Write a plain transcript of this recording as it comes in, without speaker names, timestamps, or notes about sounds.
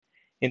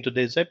In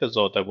today's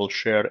episode, I will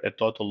share a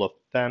total of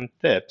 10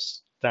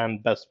 tips,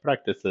 10 best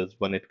practices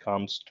when it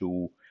comes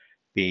to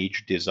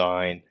page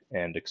design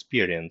and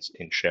experience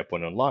in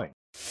SharePoint Online.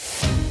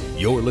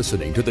 You're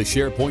listening to the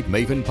SharePoint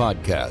Maven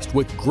podcast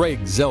with Greg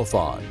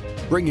Zelfond,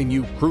 bringing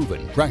you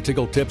proven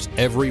practical tips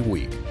every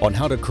week on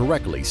how to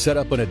correctly set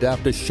up and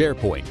adapt to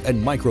SharePoint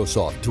and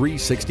Microsoft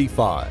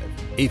 365.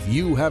 If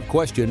you have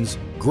questions,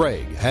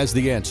 Greg has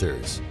the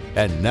answers.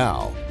 And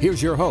now,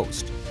 here's your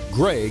host,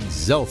 Greg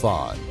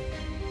Zelfond.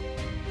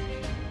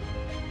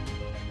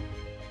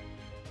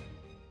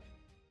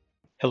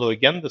 Hello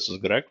again, this is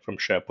Greg from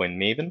SharePoint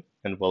Maven,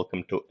 and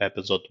welcome to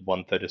episode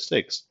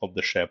 136 of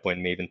the SharePoint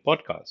Maven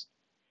podcast.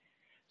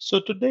 So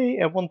today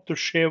I want to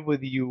share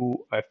with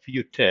you a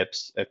few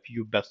tips, a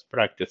few best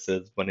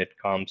practices when it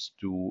comes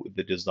to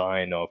the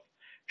design of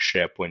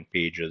SharePoint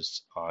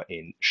pages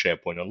in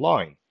SharePoint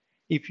Online.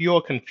 If you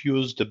are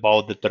confused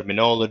about the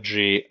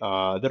terminology,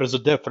 there is a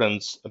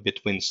difference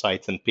between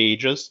sites and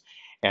pages,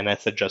 and I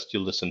suggest you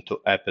listen to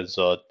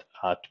episode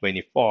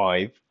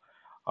 25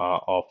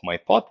 of my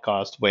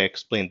podcast where I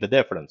explain the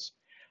difference.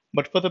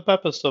 But for the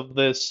purpose of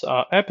this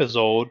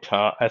episode,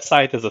 a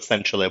site is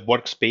essentially a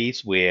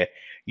workspace where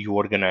you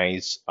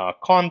organize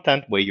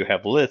content, where you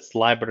have lists,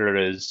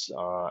 libraries,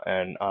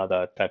 and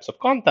other types of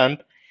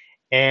content.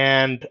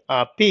 And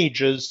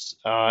pages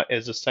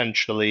is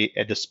essentially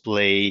a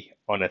display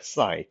on a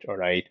site, all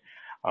right?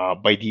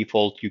 By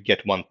default, you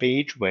get one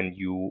page. When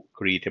you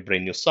create a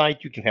brand new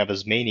site, you can have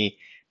as many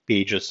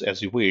pages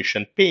as you wish.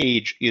 And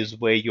page is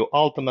where you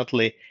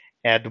ultimately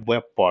add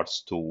web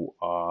parts to,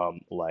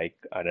 like,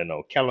 I don't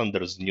know,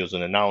 calendars, news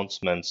and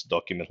announcements,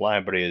 document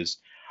libraries,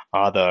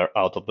 other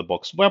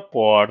out-of-the-box web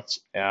parts.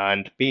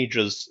 And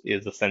pages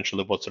is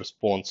essentially what's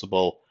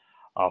responsible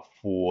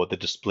for the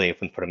display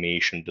of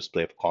information,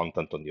 display of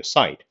content on your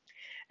site.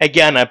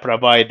 Again, I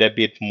provide a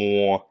bit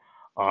more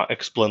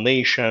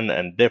explanation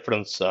and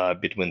difference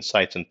between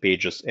sites and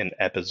pages in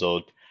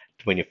episode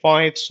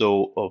 25,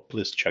 so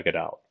please check it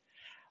out.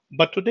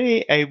 But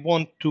today I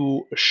want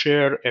to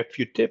share a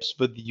few tips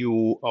with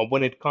you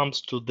when it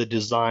comes to the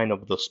design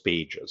of those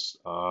pages.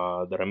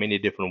 There are many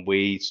different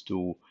ways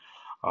to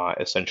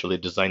essentially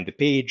design the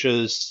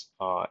pages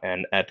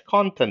and add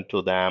content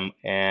to them.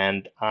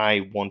 And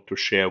I want to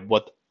share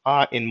what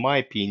are, in my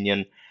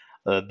opinion,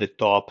 the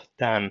top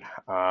 10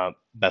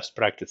 best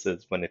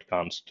practices when it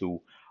comes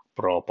to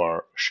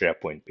proper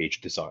SharePoint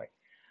page design.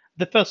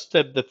 The first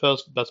step, the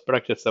first best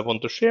practice I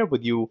want to share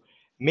with you,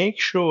 make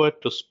sure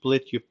to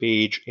split your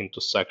page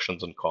into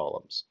sections and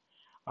columns.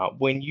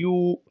 When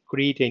you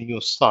create a new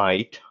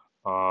site,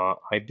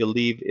 I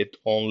believe it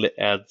only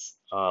adds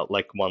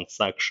like one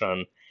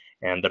section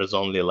and there is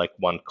only like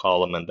one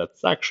column in that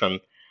section.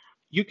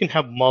 You can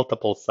have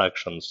multiple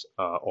sections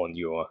on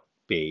your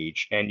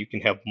page and you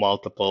can have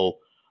multiple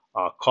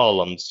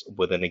columns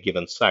within a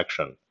given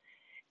section.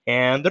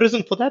 And the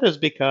reason for that is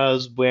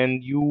because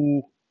when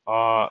you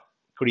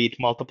create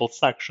multiple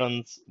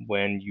sections,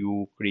 when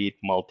you create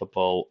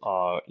multiple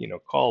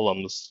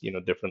columns,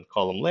 different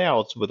column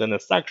layouts within a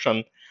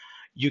section,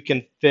 you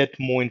can fit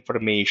more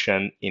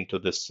information into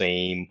the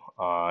same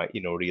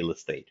real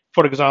estate.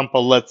 For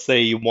example, let's say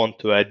you want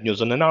to add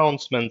news and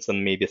announcements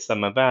and maybe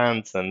some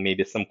events and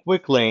maybe some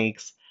quick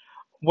links.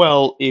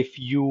 Well, if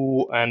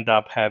you end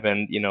up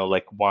having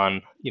like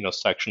one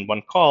section,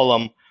 one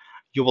column,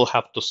 you will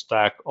have to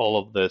stack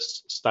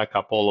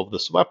up all of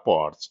these web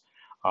parts,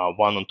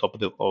 one on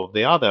top of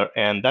the other,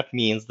 and that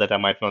means that I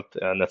might not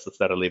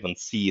necessarily even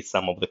see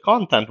some of the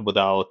content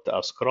without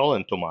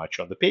scrolling too much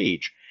on the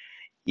page.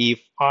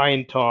 If I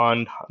in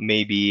turn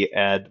maybe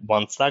add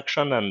one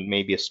section and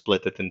maybe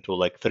split it into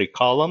like three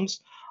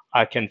columns,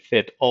 I can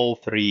fit all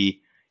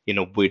three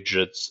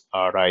widgets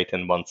right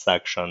in one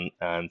section,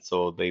 and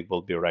so they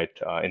will be right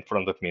in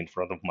front of me, in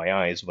front of my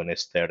eyes when I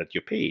stare at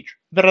your page.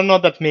 There are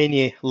not that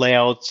many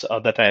layouts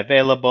that are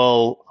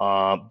available,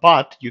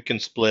 but you can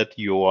split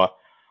your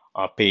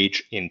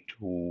page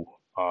into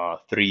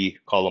three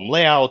column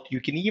layout.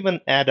 You can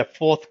even add a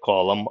fourth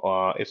column.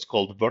 It's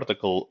called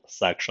vertical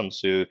section.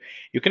 So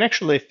you can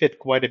actually fit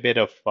quite a bit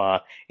of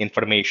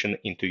information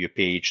into your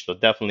page. So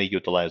definitely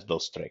utilize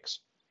those tricks.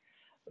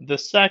 The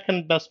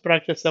second best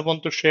practice I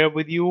want to share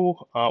with you,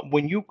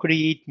 when you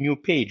create new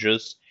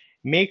pages,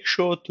 make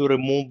sure to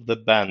remove the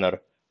banner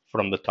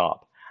from the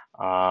top.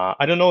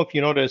 I don't know if you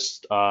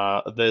noticed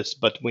this,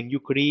 but when you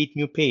create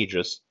new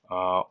pages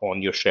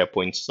on your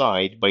SharePoint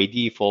site, by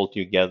default,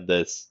 you get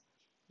this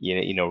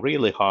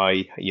really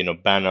high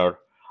banner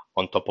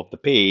on top of the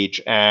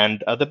page,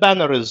 and the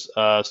banner is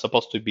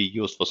supposed to be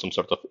used for some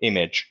sort of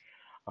image,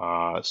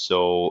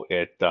 so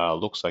it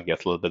looks, I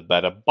guess, a little bit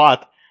better.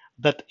 But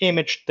that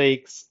image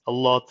takes a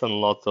lot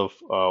and lots of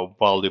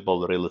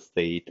valuable real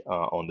estate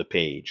on the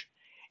page.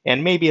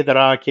 And maybe there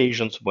are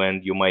occasions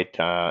when you might,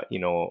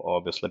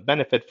 obviously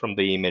benefit from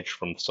the image,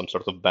 from some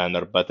sort of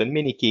banner, but in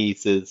many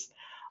cases,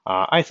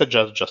 I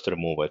suggest just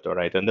remove it, all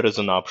right? And there is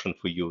an option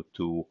for you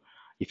to,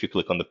 if you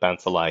click on the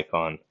pencil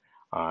icon,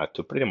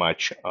 to pretty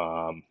much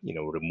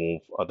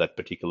remove that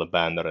particular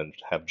banner and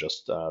have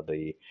just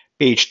the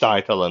page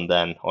title and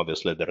then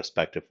obviously the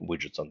respective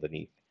widgets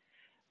underneath.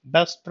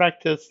 Best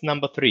practice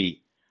number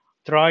 3,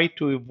 try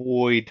to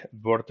avoid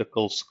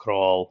vertical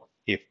scroll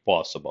if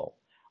possible.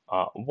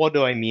 What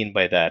do I mean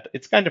by that?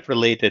 It's kind of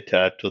related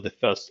to the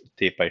first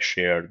tip I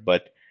shared,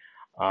 but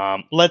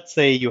let's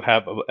say you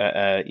have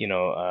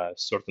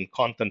certain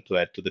content to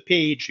add to the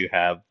page. You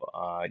have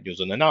news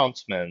and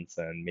announcements,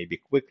 and maybe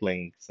quick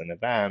links and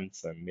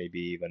events, and maybe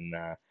even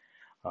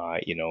I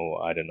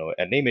don't know,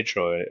 an image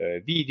or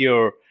a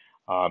video,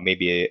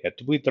 maybe a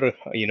Twitter,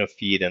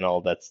 feed and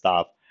all that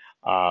stuff.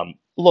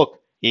 Look,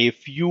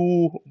 if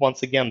you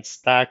once again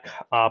stack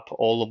up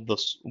all of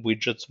those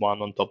widgets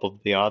one on top of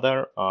the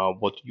other,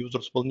 what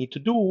users will need to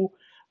do,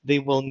 they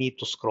will need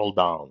to scroll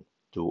down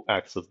to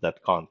access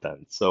that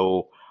content.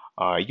 So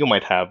you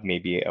might have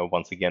maybe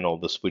once again all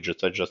these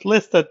widgets I just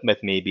listed,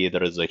 but maybe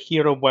there is a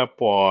hero web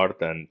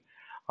part and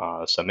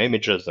some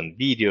images and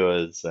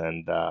videos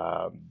and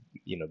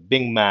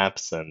Bing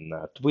Maps and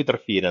Twitter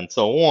feed and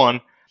so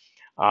on.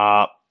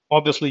 Uh,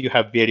 Obviously, you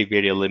have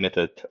very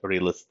limited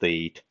real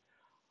estate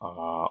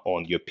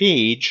on your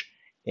page,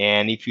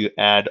 and if you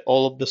add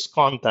all of this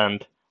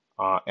content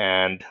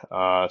and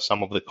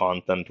some of the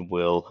content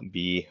will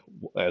be,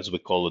 as we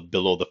call it,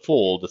 below the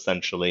fold,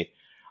 essentially,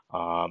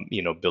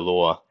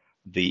 below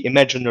the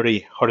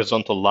imaginary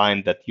horizontal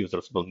line that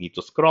users will need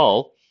to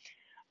scroll.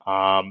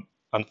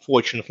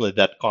 Unfortunately,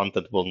 that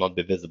content will not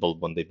be visible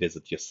when they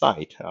visit your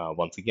site.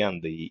 Once again,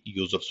 the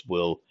users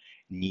will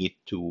need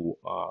to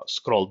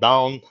scroll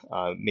down,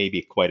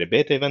 maybe quite a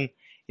bit even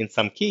in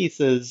some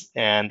cases,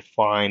 and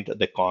find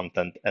the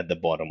content at the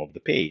bottom of the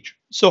page.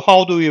 So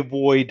how do we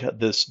avoid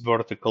this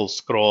vertical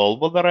scroll?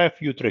 Well, there are a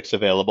few tricks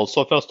available.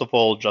 So first of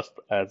all, just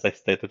as I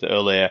stated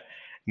earlier,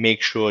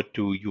 make sure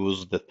to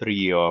use the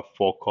 3 or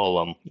 4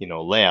 column,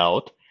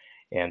 layout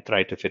and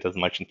try to fit as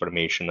much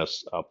information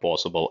as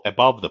possible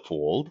above the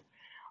fold.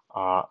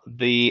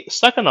 The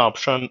second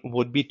option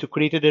would be to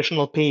create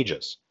additional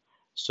pages.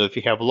 So if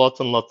you have lots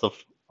and lots of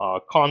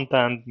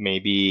content,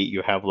 maybe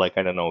you have like,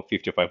 I don't know,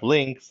 55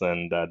 links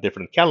and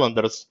different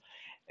calendars,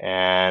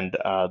 and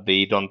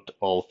they don't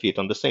all fit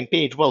on the same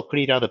page, well,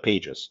 create other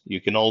pages. You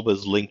can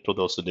always link to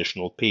those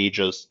additional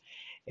pages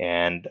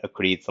and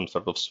create some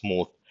sort of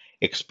smooth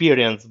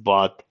experience,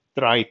 but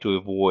try to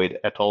avoid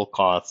at all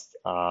costs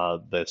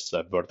this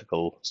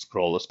vertical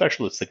scroll,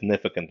 especially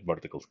significant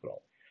vertical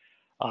scroll.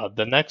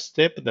 The next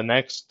tip, the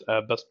next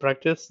best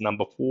practice,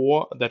 number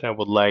 4, that I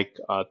would like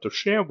to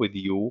share with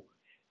you,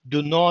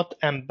 do not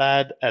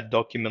embed a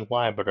document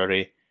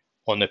library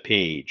on a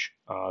page.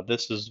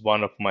 This is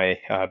one of my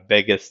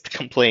biggest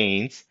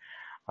complaints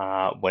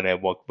when I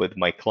work with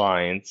my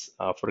clients.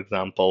 For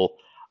example,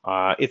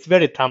 it's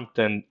very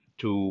tempting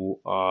to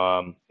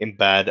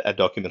embed a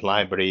document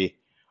library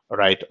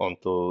right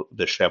onto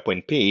the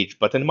SharePoint page,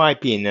 but in my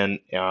opinion,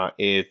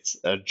 it's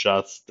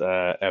just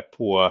a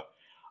poor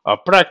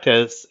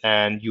practice,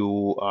 and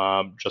you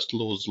just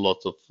lose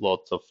lots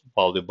of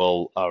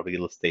valuable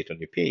real estate on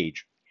your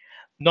page.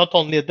 Not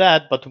only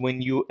that, but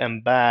when you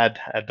embed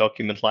a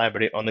document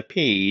library on a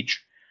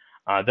page,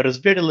 there is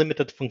very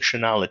limited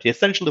functionality.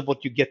 Essentially,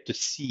 what you get to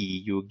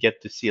see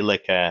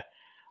like a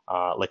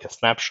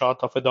snapshot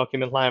of a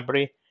document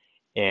library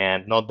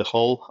and not the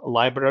whole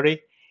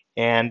library.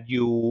 And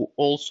you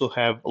also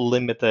have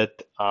limited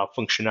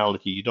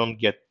functionality. You don't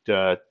get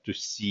to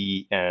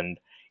see and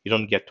you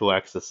don't get to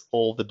access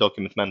all the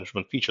document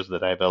management features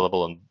that are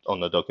available on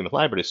the document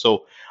library.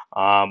 So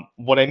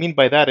what I mean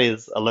by that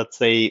is, let's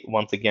say,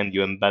 once again,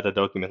 you embed a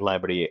document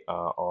library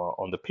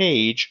on the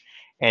page.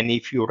 And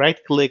if you right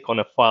click on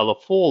a file or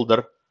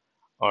folder,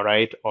 all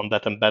right, on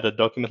that embedded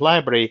document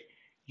library,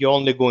 you're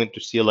only going to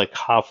see like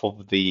half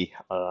of the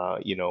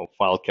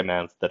file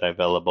commands that are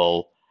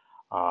available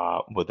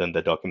within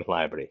the document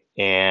library.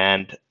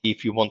 And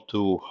if you want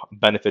to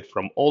benefit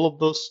from all of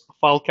those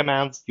file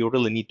commands, you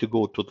really need to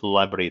go to the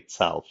library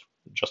itself.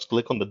 Just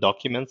click on the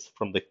documents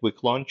from the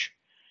quick launch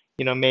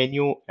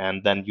menu,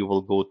 and then you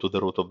will go to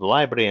the root of the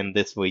library, and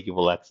this way you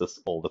will access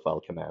all the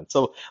file commands.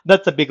 So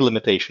that's a big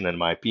limitation in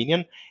my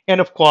opinion. And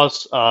of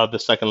course, the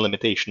second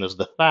limitation is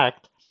the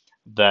fact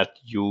that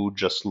you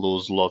just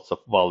lose lots of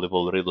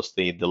valuable real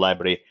estate. The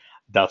library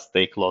does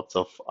take lots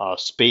of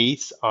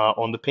space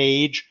on the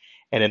page,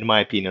 and in my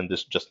opinion,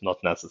 this is just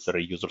not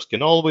necessary. Users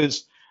can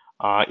always,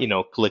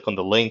 click on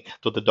the link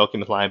to the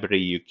document library.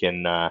 You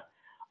can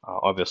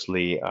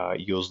obviously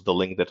use the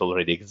link that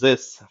already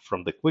exists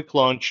from the quick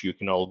launch. You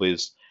can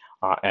always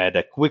add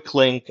a quick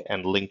link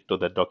and link to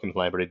the document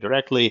library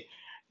directly.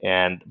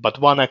 But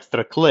one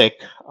extra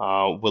click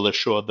will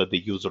assure that the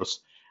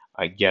users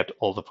get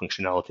all the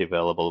functionality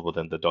available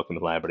within the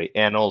document library.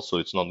 And also,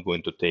 it's not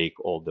going to take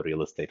all the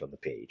real estate on the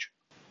page.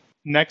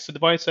 Next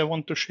advice I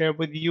want to share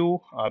with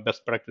you,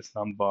 best practice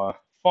number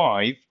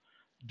 5,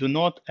 do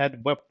not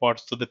add web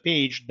parts to the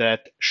page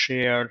that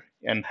share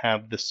and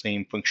have the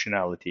same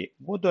functionality.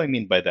 What do I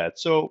mean by that?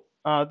 So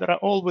there are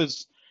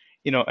always,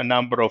 a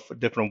number of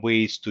different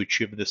ways to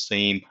achieve the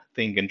same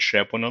thing in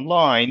SharePoint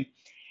Online.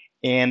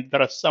 And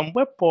there are some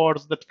web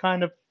parts that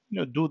kind of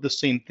do the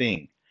same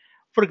thing.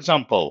 For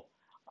example,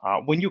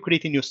 when you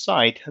create a new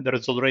site, there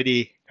is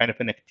already kind of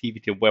an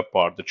activity web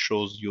part that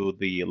shows you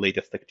the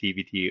latest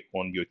activity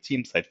on your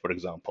team site, for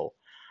example.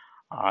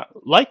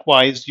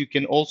 Likewise, you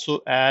can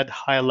also add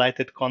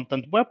highlighted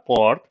content web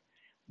part,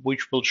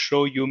 which will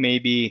show you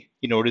maybe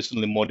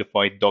recently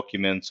modified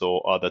documents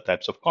or other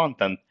types of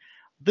content.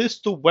 These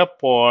two web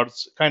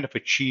parts kind of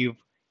achieve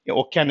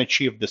or can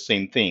achieve the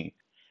same thing.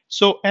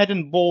 So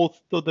adding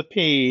both to the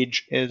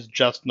page is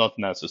just not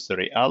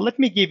necessary. Let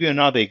me give you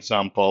another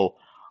example.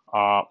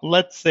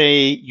 Let's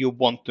say you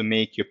want to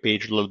make your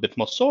page a little bit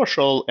more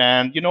social,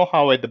 and you know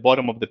how at the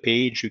bottom of the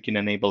page you can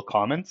enable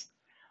comments?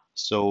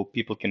 So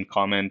people can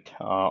comment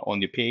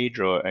on your page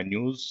or a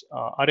news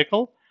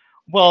article.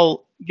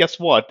 Well, guess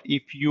what?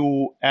 If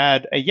you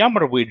add a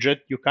Yammer widget,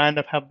 you kind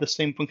of have the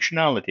same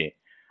functionality.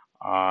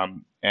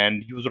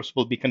 And users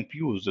will be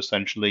confused.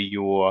 Essentially,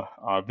 your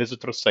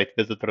site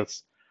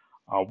visitors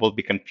will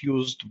be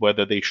confused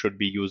whether they should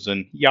be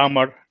using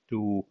Yammer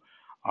to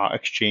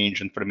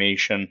exchange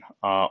information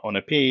on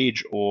a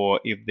page or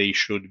if they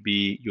should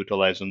be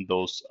utilizing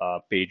those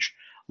page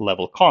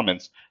level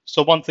comments.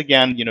 So once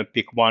again,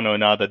 pick one or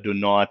another. Do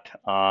not,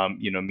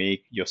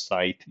 make your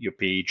site, your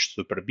page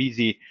super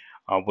busy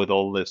with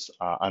all this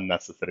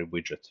unnecessary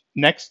widgets.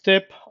 Next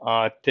tip,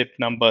 tip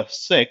number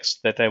 6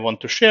 that I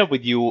want to share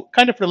with you,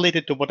 kind of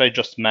related to what I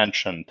just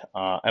mentioned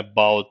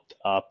about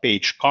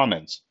page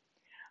comments.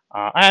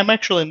 I am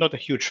actually not a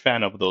huge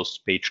fan of those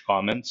page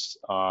comments.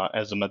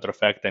 As a matter of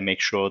fact, I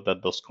make sure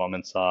that those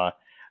comments are,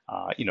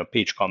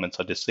 page comments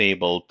are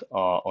disabled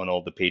on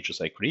all the pages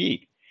I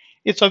create.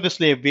 It's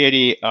obviously a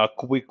very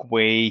quick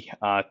way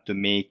to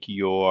make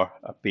your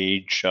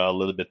page a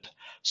little bit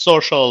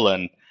social,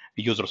 and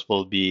users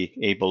will be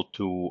able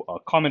to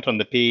comment on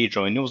the page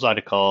or a news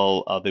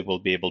article. They will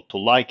be able to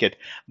like it.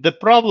 The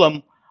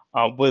problem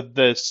with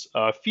this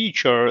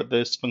feature,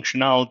 this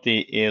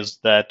functionality, is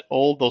that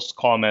all those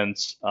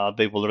comments,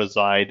 they will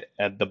reside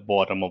at the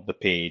bottom of the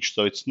page.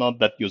 So it's not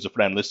that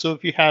user-friendly. So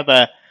if you have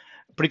a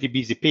pretty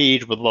busy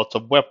page with lots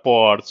of web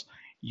parts,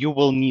 you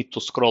will need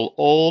to scroll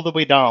all the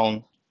way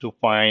down to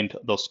find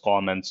those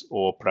comments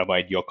or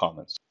provide your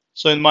comments.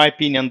 So in my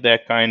opinion,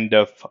 they're kind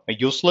of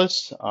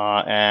useless,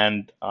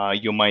 and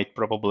you might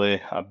probably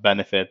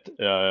benefit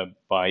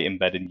by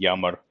embedding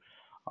Yammer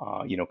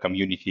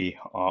community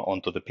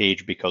onto the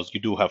page, because you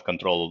do have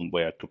control on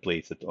where to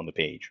place it on the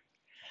page.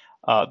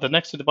 The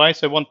next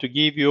advice I want to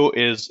give you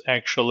is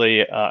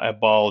actually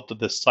about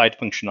the site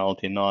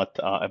functionality, not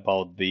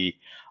about the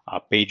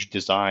page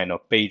design or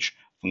page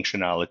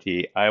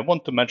functionality. I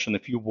want to mention a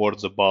few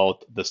words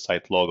about the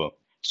site logo.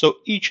 So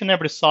each and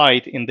every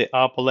site in the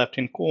upper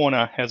left-hand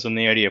corner has an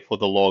area for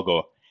the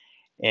logo.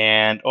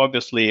 And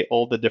obviously,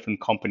 all the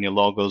different company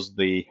logos,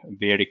 they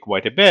vary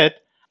quite a bit.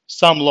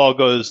 Some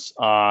logos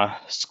are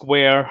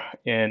square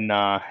in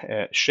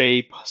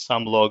shape,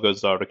 some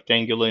logos are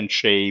rectangular in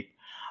shape.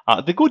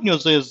 The good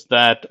news is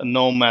that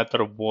no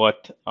matter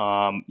what,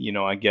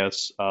 I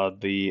guess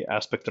the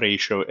aspect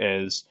ratio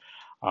is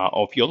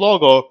of your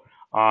logo,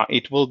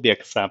 it will be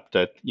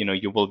accepted.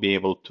 You will be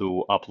able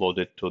to upload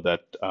it to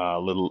that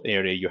little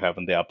area you have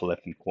in the upper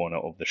left-hand corner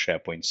of the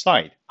SharePoint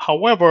site.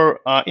 However,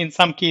 in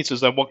some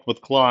cases, I worked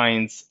with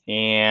clients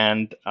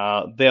and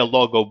their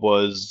logo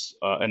was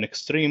an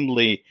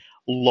extremely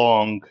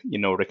long,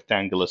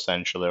 rectangle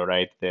essentially,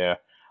 right? Their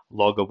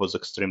logo was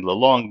extremely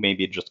long.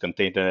 Maybe it just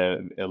contained a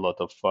lot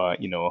of,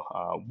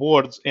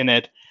 words in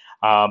it.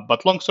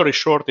 But long story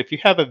short, if you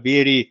have a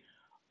very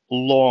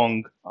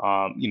long,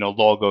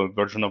 logo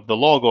version of the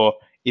logo,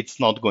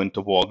 it's not going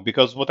to work,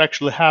 because what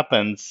actually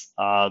happens,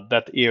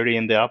 that area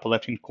in the upper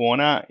left-hand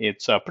corner,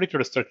 it's a pretty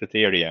restricted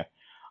area.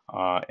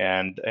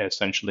 And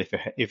essentially,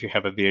 if you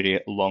have a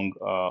very long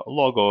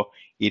logo,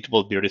 it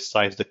will be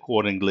resized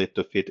accordingly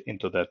to fit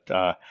into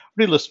that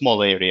really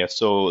small area.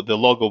 So the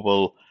logo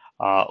will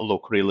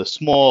look really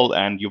small,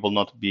 and you will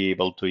not be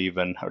able to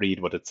even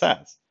read what it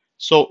says.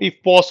 So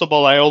if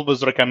possible, I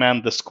always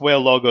recommend the square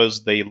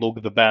logos. They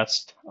look the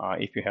best.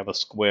 If you have a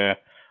square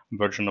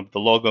version of the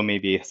logo,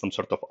 maybe some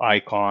sort of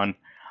icon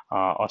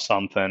or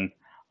something,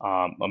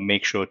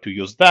 make sure to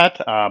use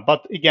that.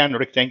 But again,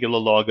 rectangular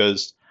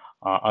logos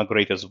are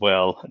great as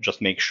well.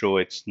 Just make sure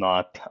it's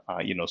not,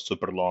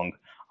 super long.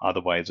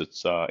 Otherwise,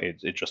 it's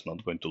just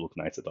not going to look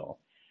nice at all.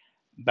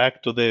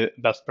 Back to the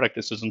best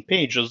practices on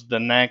pages. The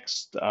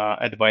next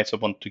advice I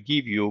want to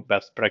give you,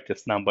 best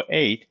practice number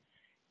 8,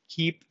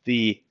 keep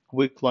the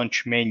quick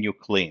launch menu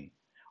clean.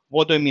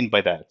 What do I mean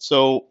by that?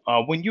 So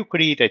when you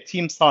create a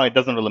team site,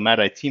 doesn't really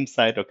matter, a team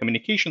site or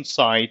communication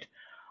site,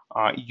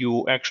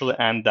 you actually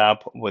end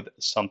up with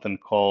something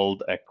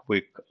called a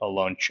quick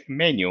launch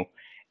menu.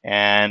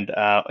 And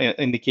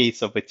in the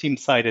case of a team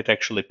site, it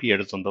actually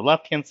appears on the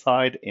left-hand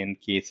side. In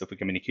case of a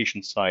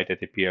communication site,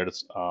 it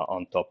appears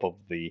on top of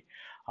the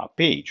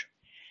page.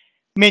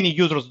 Many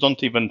users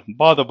don't even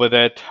bother with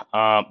it,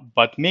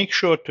 but make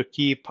sure to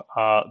keep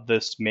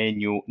this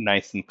menu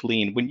nice and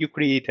clean. When you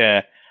create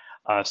a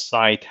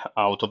site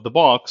out of the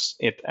box,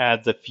 it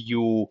adds a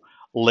few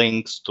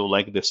links to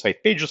like the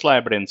site pages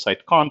library and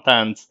site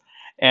contents.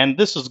 And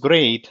this is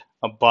great,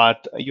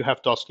 but you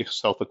have to ask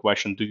yourself a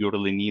question: do you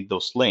really need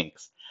those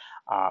links?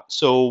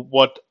 So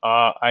what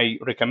I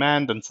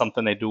recommend, and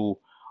something I do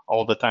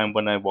all the time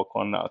when I work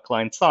on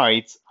client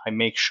sites, I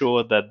make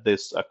sure that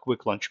this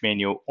quick launch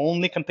menu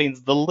only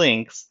contains the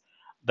links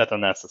that are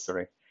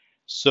necessary.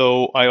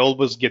 So I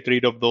always get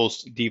rid of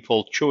those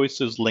default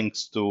choices,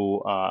 links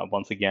to,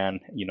 once again,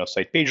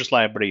 site pages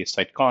library,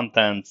 site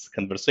contents,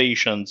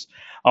 conversations.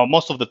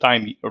 Most of the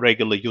time,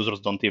 regular users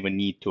don't even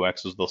need to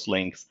access those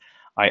links.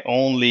 I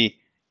only,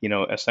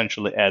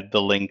 essentially add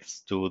the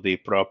links to the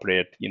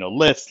appropriate,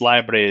 lists,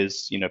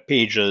 libraries,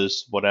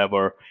 pages,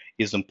 whatever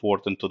is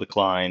important to the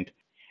client.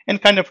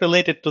 And kind of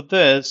related to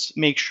this,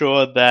 make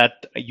sure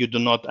that you do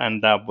not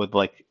end up with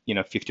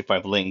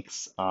 55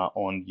 links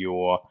on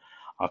your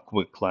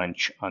quick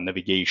launch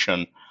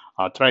navigation.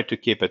 Try to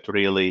keep it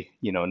really,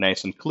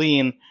 nice and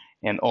clean,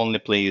 and only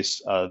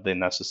place the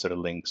necessary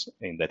links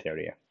in that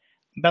area.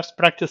 Best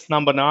practice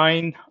number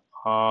 9,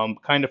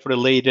 kind of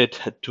related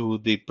to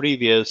the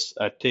previous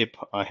tip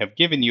I have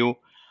given you.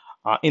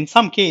 In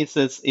some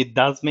cases, it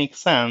does make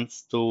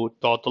sense to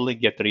totally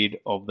get rid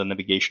of the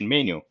navigation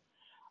menu.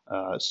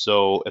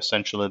 So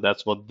essentially,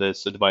 that's what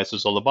this advice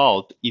is all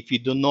about. If you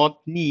do not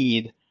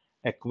need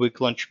a quick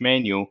launch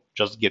menu,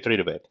 just get rid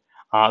of it.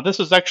 This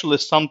is actually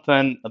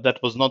something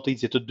that was not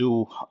easy to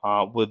do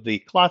with the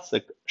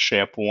classic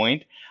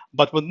SharePoint,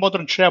 but with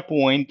modern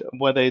SharePoint,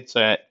 whether it's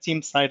a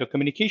team site or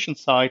communication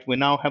site, we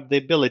now have the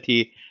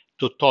ability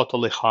to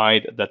totally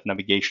hide that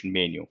navigation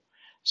menu.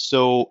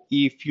 So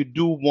if you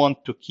do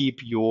want to keep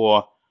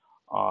your,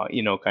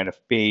 kind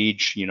of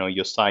page,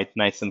 your site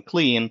nice and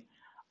clean,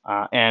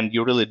 and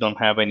you really don't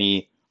have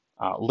any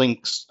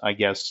links, I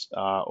guess,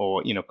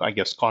 or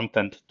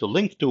content to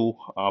link to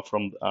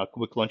from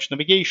quick launch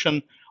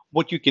navigation,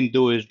 what you can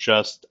do is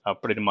just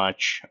pretty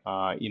much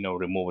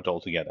remove it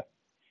altogether.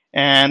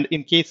 And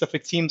in case of a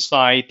team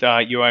site,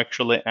 you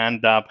actually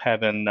end up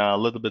having a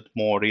little bit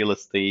more real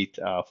estate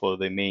for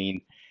the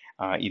main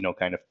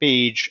kind of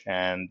page,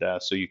 and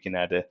so you can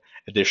add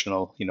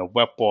additional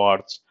web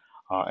parts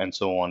and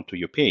so on to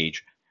your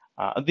page.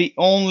 The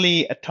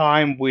only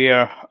time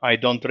where I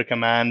don't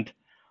recommend,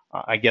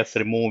 I guess,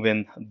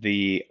 removing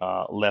the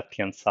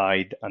left-hand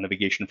side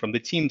navigation from the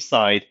team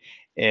side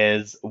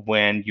is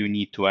when you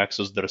need to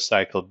access the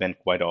recycle bin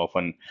quite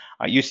often.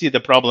 You see, the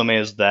problem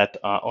is that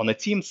on a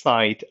team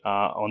site,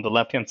 on the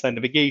left-hand side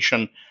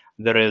navigation,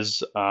 there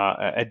is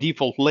a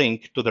default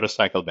link to the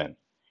recycle bin.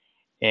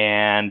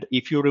 And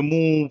if you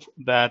remove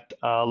that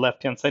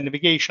left-hand side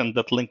navigation,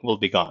 that link will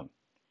be gone.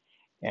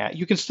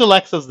 You can still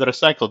access the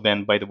recycle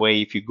bin, by the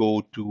way, if you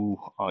go to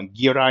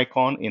gear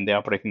icon in the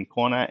upper right-hand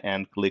corner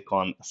and click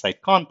on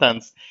site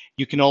contents.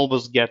 You can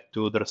always get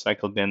to the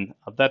recycle bin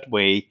that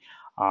way.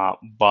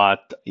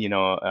 But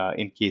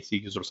in case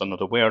users are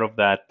not aware of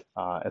that,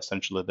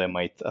 essentially they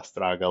might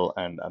struggle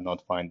and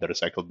not find the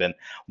recycle bin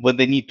when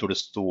they need to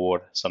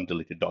restore some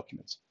deleted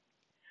documents.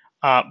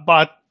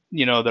 But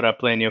there are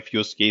plenty of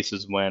use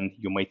cases when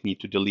you might need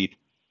to delete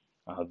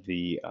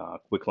the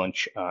quick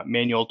launch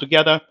menu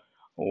altogether,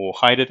 or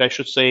hide it, I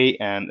should say,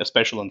 and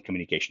especially on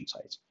communication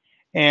sites.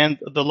 And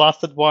the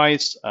last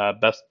advice,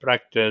 best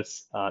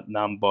practice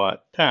number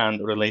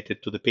 10,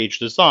 related to the page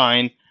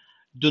design: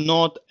 do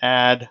not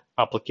add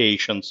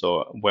applications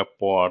or web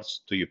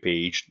parts to your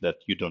page that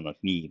you do not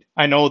need.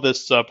 I know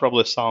this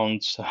probably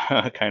sounds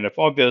kind of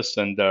obvious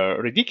and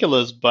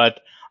ridiculous,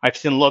 but I've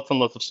seen lots and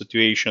lots of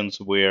situations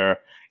where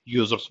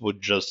users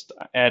would just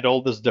add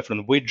all these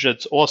different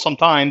widgets, or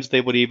sometimes they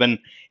would even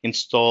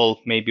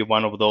install maybe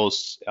one of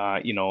those,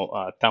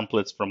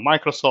 templates from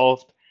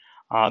Microsoft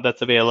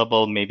that's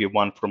available, maybe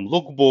one from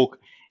Lookbook.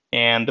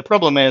 And the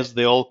problem is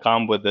they all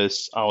come with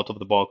this out of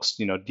the box,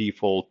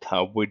 default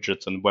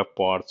widgets and web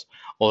parts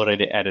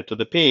already added to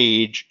the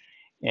page.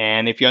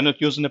 And if you're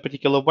not using a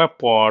particular web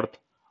part,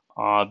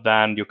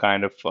 then you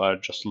kind of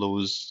just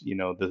lose,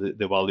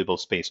 the valuable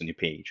space on your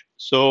page.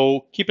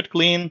 So keep it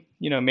clean.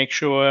 Make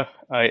sure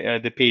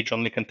the page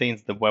only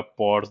contains the web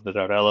parts that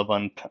are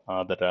relevant,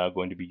 that are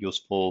going to be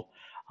useful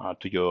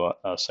to your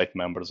site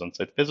members and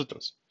site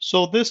visitors.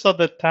 So these are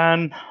the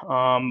 10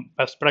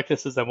 best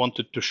practices I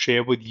wanted to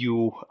share with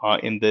you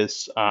in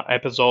this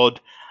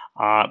episode.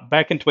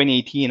 Back in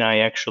 2018, I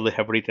actually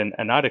have written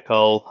an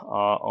article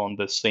on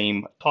the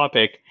same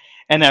topic.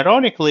 And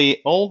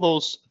ironically, all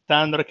those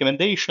 10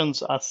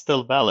 recommendations are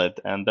still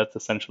valid. And that's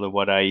essentially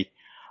what I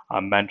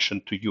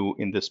mentioned to you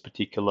in this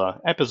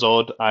particular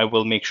episode. I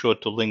will make sure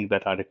to link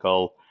that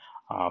article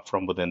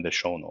from within the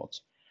show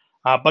notes.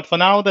 But for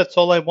now, that's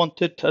all I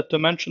wanted to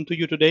mention to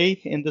you today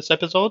in this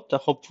episode.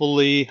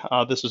 Hopefully,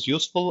 this is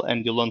useful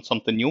and you learned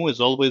something new. As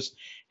always,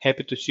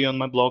 happy to see you on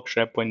my blog,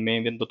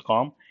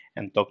 SharePointMaven.com,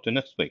 and talk to you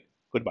next week.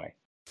 Goodbye.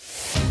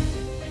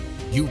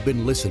 You've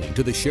been listening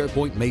to the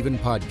SharePoint Maven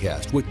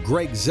podcast with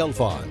Greg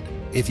Zelfond.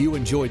 If you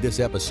enjoyed this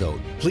episode,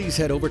 please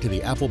head over to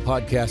the Apple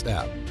Podcast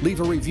app,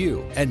 leave a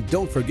review, and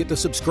don't forget to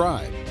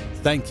subscribe.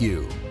 Thank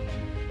you.